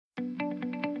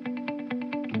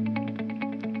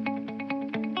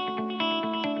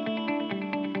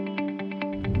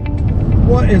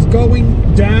What is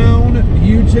going down,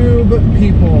 YouTube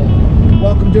people?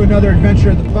 Welcome to another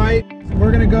adventure of the bite.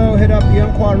 We're gonna go hit up the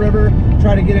Umpqua River,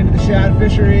 try to get into the shad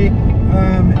fishery,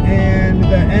 and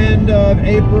the end of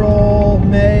April,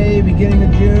 May, beginning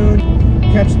of June,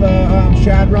 catch the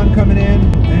shad run coming in.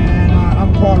 And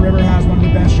Umpqua River has one of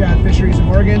the best shad fisheries in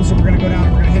Oregon, so we're gonna go down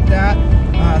and we're gonna hit that.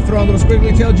 Throw a little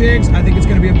squiggly tail jigs. I think it's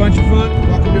gonna be a bunch of fun.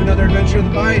 Welcome to another adventure of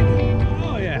the bite.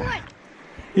 Oh yeah.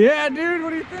 Yeah, dude,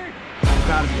 what do you think?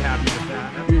 Gotta be happy with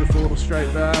that. Beautiful little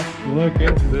striped bass. Look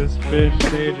at this fish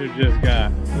Stager just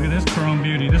got. Look at this chrome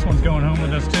beauty. This one's going home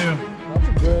with us too. That's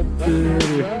a good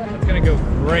beauty. It's gonna go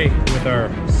great with our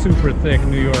super thick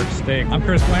New York steak. I'm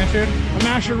Chris Blanchard. I'm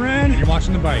Asher Wren. You're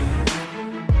watching The Bite.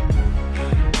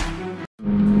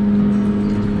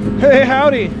 Hey,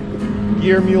 howdy.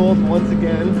 Gear mules once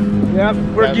again. Yep,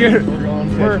 we're geared.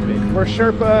 We're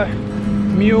Sherpa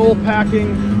mule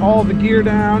packing all the gear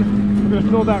down. We're gonna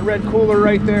fill that red cooler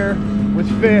right there with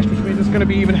fish, which means it's gonna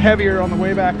be even heavier on the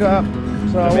way back up.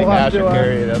 So we'll have to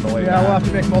carry it on the way yeah, back. we'll have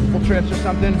to make multiple trips or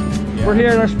something. Yeah. We're here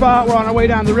at our spot. We're on our way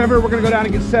down the river. We're gonna go down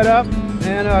and get set up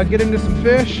and get into some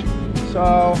fish.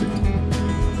 So,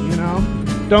 you know,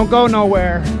 don't go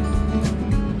nowhere.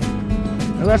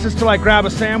 Unless it's to like grab a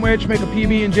sandwich, make a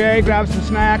PB&J, grab some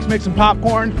snacks, make some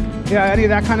popcorn. Yeah, any of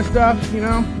that kind of stuff, you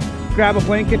know. Grab a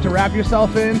blanket to wrap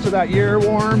yourself in so that you're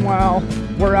warm while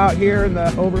we're out here in the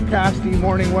overcasty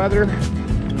morning weather.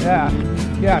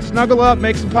 Yeah, snuggle up,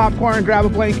 make some popcorn, grab a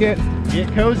blanket.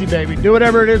 Get cozy, baby. Do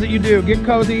whatever it is that you do. Get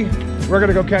cozy. We're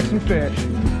gonna go catch some fish.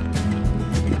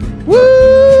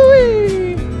 Woo-wee!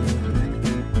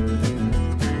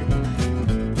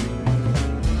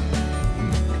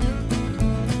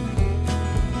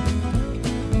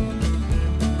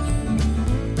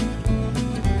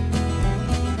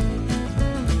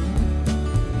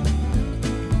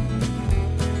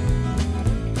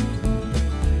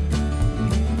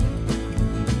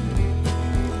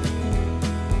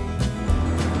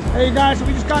 Hey guys, so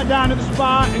we just got down to the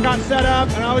spot and got set up,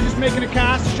 and I was just making a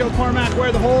cast to show Cormac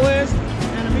where the hole is,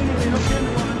 and immediately hooked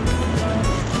into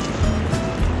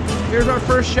one. Here's our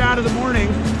first shad of the morning.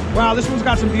 Wow, this one's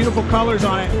got some beautiful colors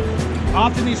on it.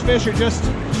 Often these fish are just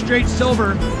straight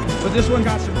silver, but this one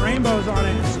got some rainbows on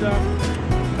it and stuff.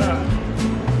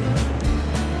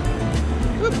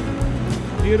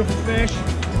 Beautiful fish.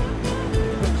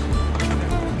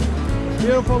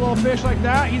 Beautiful little fish like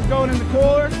that. He's going in the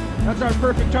cooler. That's our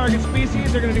perfect target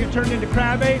species. They're going to get turned into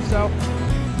crab bait, so.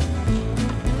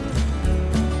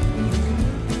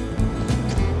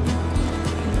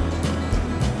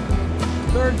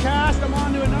 Third cast, I'm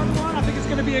on to another one. I think it's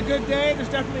going to be a good day. There's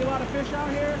definitely a lot of fish out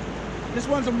here. This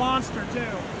one's a monster too.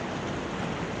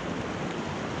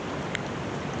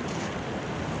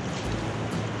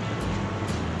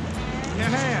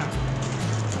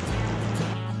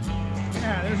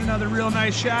 Yeah, there's another real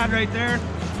nice shad right there.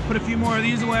 Put a few more of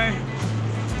these away.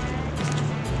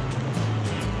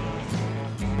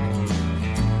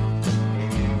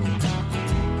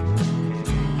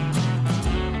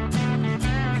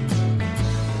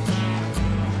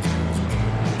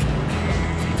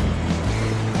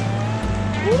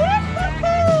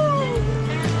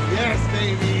 Yes,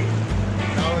 baby.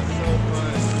 That was so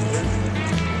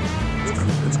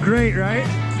fun. It's great, right?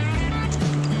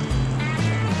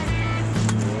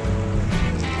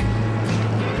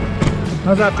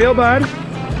 How's that feel, bud?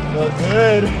 Felt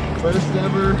good. First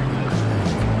ever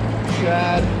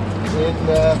shad in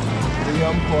the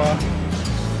Umpqua.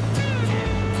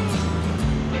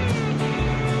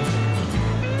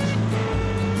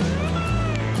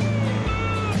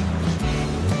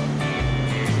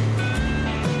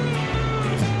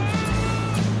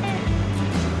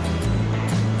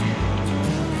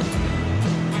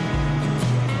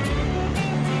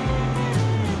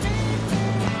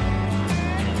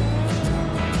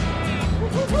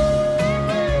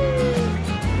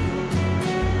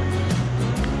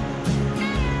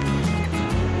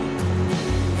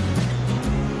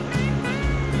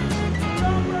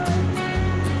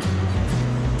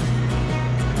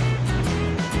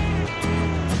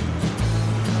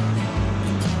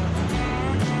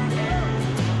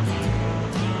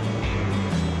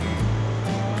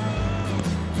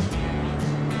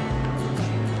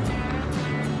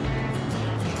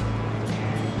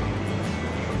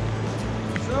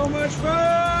 So much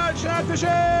fun shad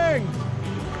fishing!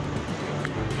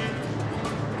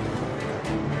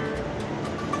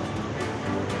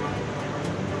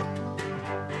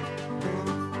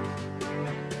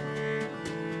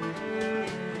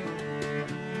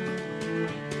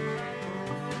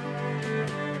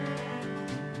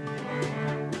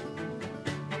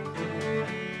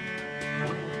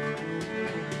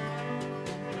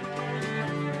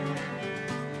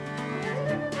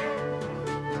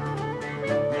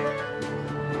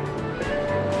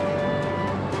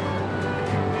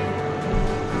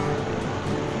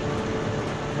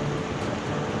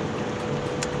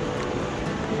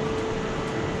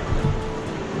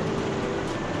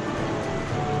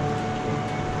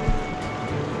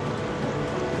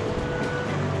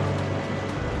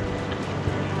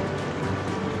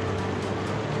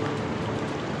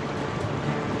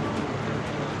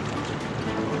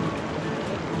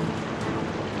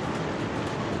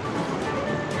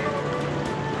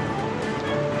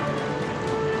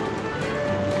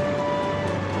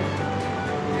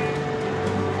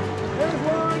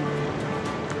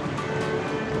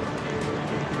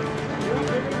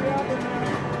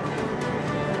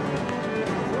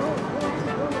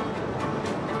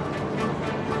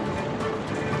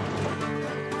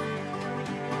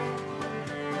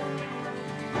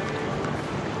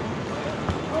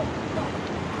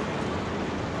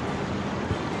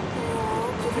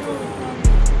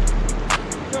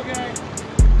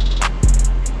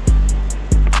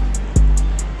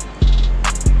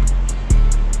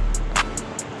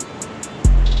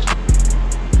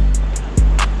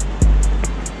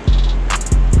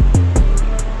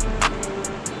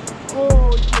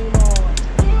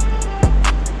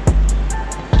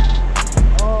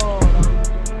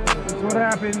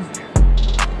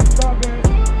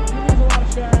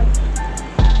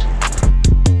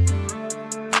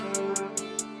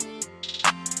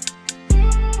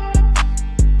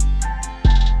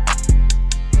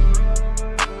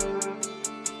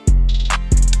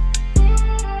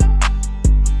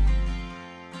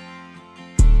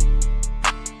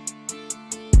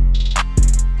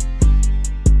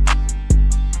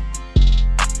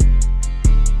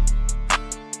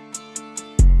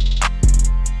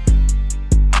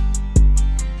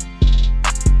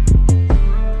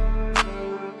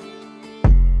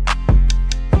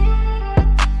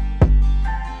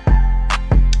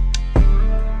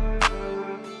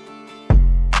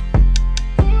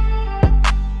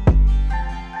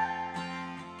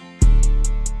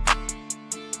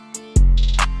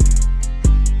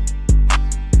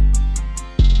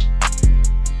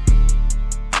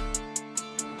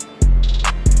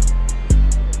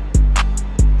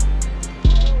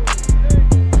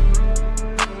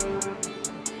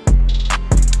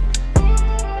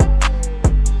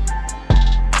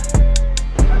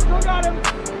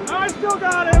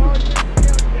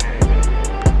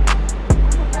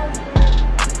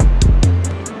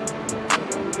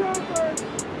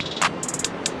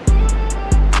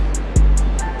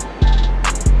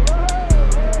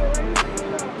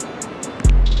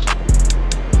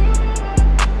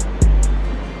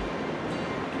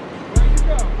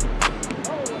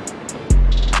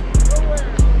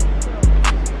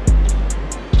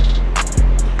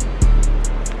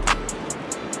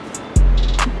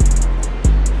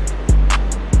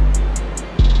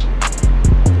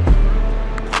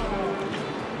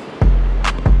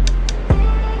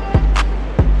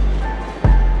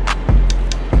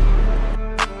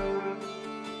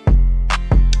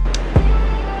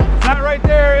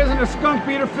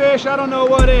 I don't know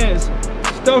what is.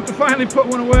 Stoked to finally put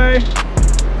one away.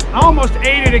 I almost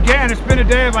ate it again. It's been a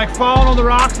day of like falling on the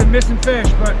rocks and missing fish,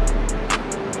 but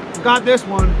got this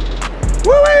one.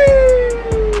 Woo-wee!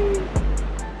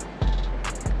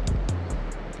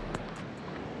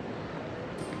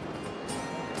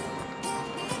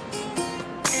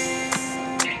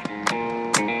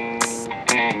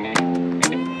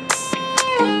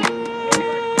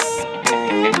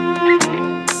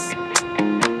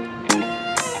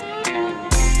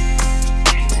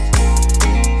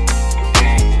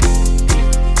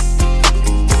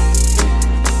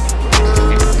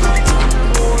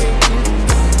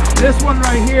 This one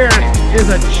right here is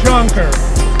a chunker.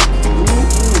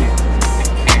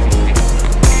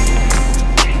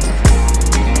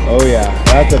 Oh yeah,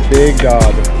 that's a big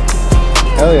dog.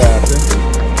 Hell yeah, Afton.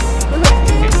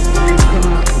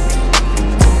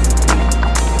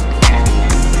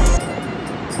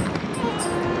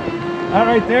 That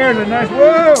right there is a nice,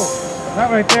 whoa!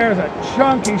 That right there is a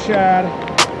chunky shad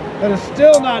that is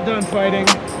still not done fighting.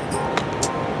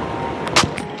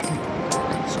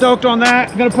 Stoked on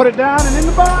that. Gonna put it down and in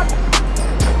the box.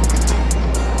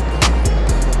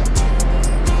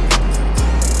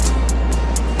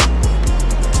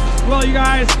 Well, you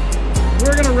guys,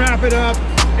 we're gonna wrap it up.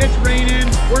 It's raining.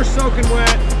 We're soaking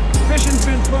wet. Fishing's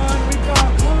been fun. We've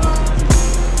got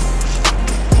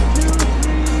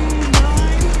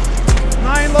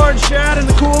 9 large shad in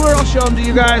the cooler. I'll show them to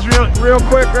you guys real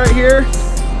quick right here.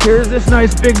 Here's this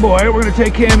nice big boy. We're gonna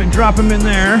take him and drop him in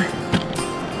there.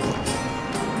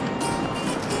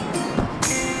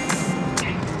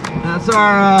 That's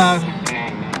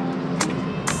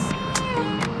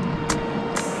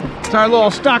our little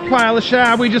stockpile of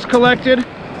shad we just collected.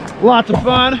 Lots of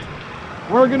fun.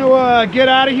 We're gonna get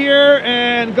out of here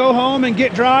and go home and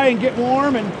get dry and get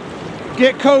warm and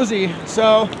get cozy.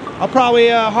 So I'll probably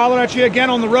holler at you again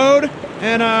on the road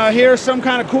and here's some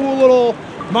kind of cool little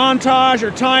montage or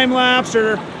time lapse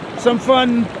or some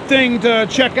fun thing to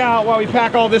check out while we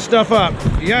pack all this stuff up.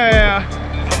 Yeah.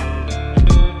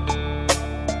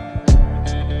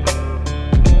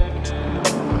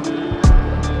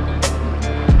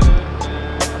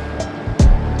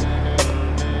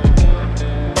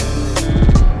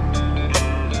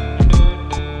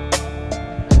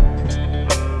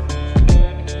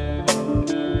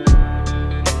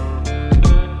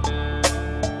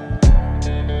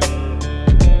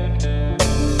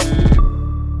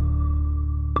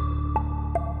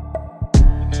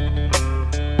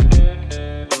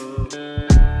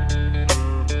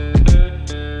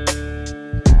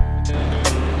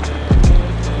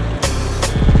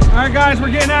 All right, guys, we're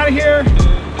getting out of here.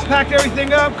 Packed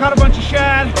everything up, caught a bunch of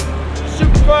shad.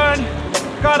 Super fun.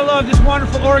 Gotta love this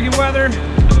wonderful Oregon weather.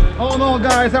 All in all,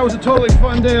 guys, that was a totally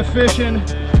fun day of fishing.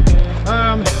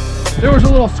 There was a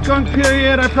little skunk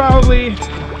period. I probably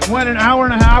went an hour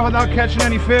and a half without catching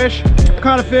any fish.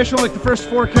 Caught a fish on like the first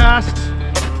 4 casts,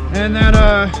 and then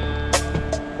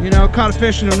you know, caught a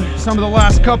fish in some of the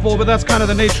last couple, but that's kind of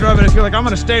the nature of it. If you're like, I'm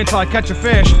gonna stay until I catch a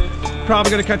fish,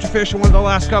 probably gonna catch a fish in one of the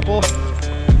last couple.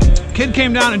 Kid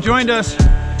came down and joined us.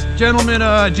 Gentleman,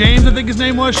 James, I think his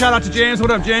name was. Shout out to James.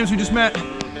 What up, James? We just met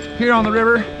here on the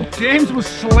river. James was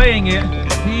slaying it.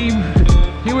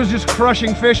 He was just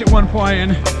crushing fish at one point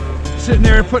and sitting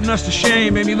there putting us to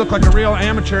shame. Made me look like a real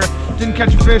amateur. Didn't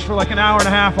catch a fish for like an hour and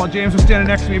a half while James was standing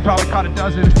next to me. Probably caught a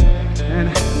dozen.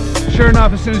 And sure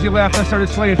enough, as soon as he left, I started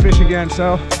slaying fish again.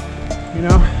 So, you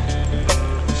know,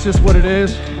 it's just what it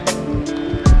is.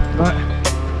 But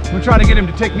I'm gonna try to get him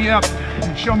to take me up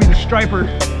and show me the striper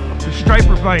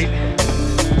bite.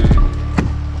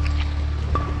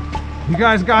 You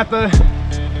guys got the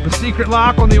secret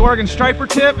lock on the Oregon striper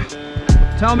tip?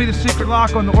 Tell me the secret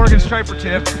lock on the Oregon striper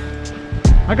tip.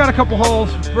 I got a couple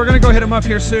holes. We're gonna go hit them up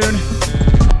here soon.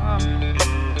 I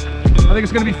think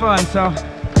it's gonna be fun, so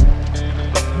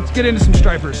let's get into some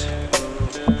stripers.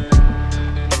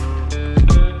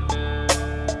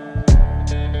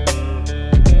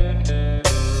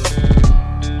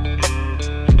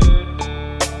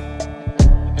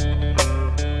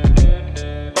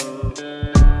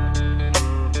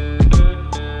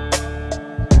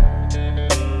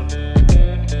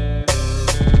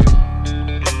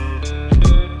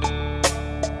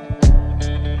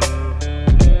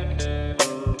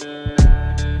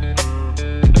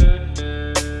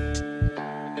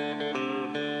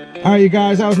 All right, you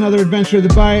guys, that was another adventure of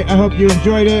the bite. I hope you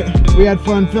enjoyed it. We had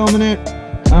fun filming it.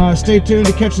 Stay tuned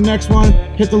to catch the next one.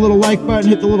 Hit the little like button,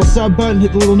 hit the little sub button,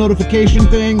 hit the little notification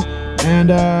thing, and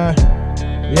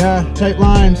yeah, tight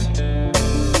lines.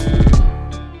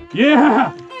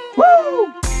 Yeah!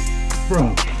 Woo!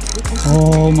 Bro.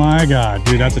 Oh my God,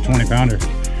 dude, that's a 20 pounder.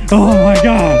 Oh my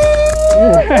god.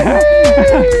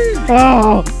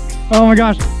 Oh my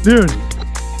gosh, dude.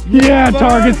 Yeah,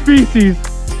 target species.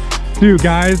 Dude,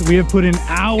 guys, we have put in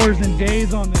hours and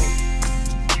days on this.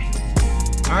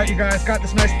 All right, you guys, got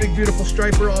this nice big beautiful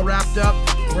striper all wrapped up.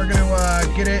 We're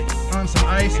gonna get it on some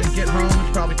ice and get home.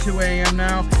 It's probably 2 a.m.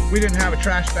 now. We didn't have a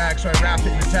trash bag, so I wrapped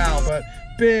it in a towel, but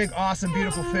big, awesome,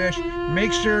 beautiful fish.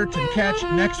 Make sure to catch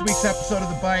next week's episode of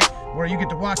The Bite, where you get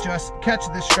to watch us catch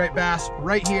this striped bass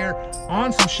right here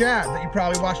on some shad that you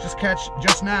probably watched us catch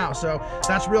just now. So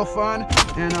that's real fun.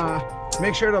 And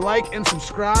make sure to like and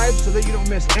subscribe so that you don't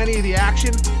miss any of the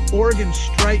action. Oregon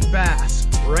striped bass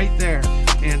right there.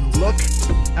 And look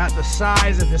at the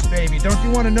size of this baby. Don't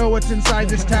you want to know what's inside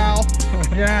this towel?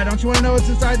 Yeah, don't you want to know what's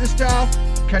inside this towel?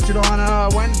 Catch it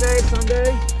on Wednesday,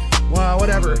 Sunday, well,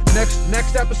 whatever.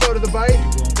 Next episode of The Bite,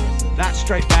 that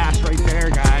striped bass right there,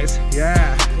 guys.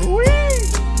 Yeah.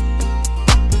 Whee!